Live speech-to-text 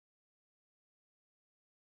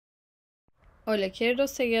Hola, quiero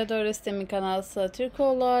seguidores de mi canal Sıla Tu,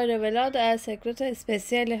 revelado el secreto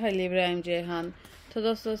especial de Halil I, Ceyhan.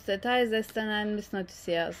 Todos los detalles están en mis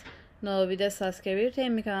noticias. No olvides suscribirte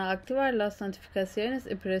en mi canal, activar las notificaciones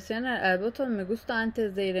y presionar el botón me gusta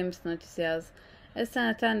antes de ir a mis noticias. Están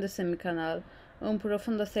atentos en mi canal. Un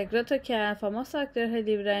profundo secreto que el famoso actor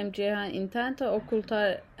Halil I Ceyhan intenta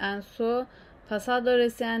ocultar en su pasado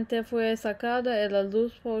reciente fue sacado a la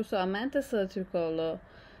luz por su amante Sıla Tu.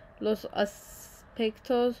 Los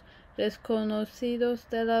aspectos desconocidos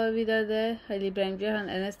de la vida de Halil I Ceyhan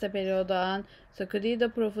en este periodo han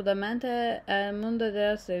sacudido profundamente el mundo de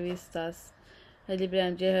las revistas. Halil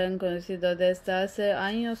I Ceyhan, conocido desde hace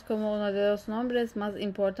años como uno de los nombres más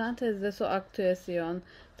importantes de su actuación,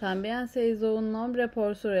 también se hizo un nombre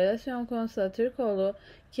por su relación con Sıla Tu,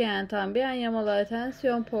 quien también llamó la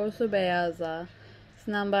atención por su belleza.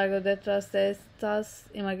 Sin embargo, detrás de estas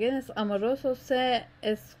imágenes amorosas se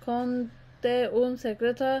esconde un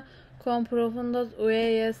secreto con profundas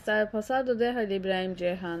huellas del pasado de Halil I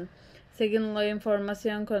Ceyhan. Según la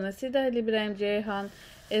información conocida, Halil I Ceyhan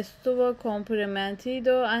estuvo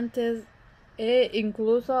comprometido antes e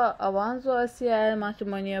incluso avanzó hacia el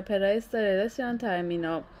matrimonio, pero esta relación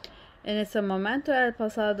terminó. En ese momento, el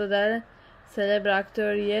pasado del célebre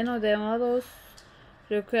actor lleno de malos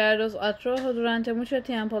recuerdos atrajo durante mucho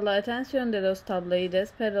tiempo la atención de los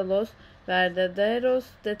tabloides, pero los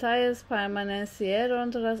verdaderos detalles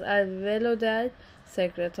permanecieron tras el velo del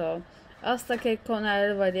secreto, hasta que con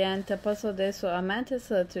el valiente paso de su amante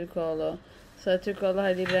Sıla Tu,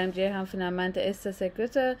 Halil I Ceyhan finalmente este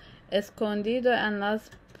secreto escondido en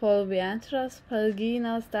las polvorientas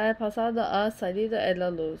páginas del pasado ha salido a la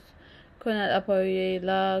luz. Con el apoyo y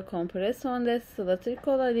la comprensión de Sıla Tu,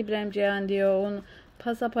 Halil I Ceyhan dio un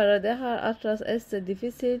paso para dejar atrás este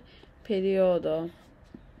difícil periodo.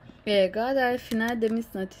 He llegado al final de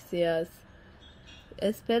mis noticias.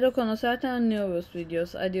 Espero conocerte en nuevos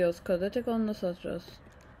videos. Adiós, quédate con nosotros.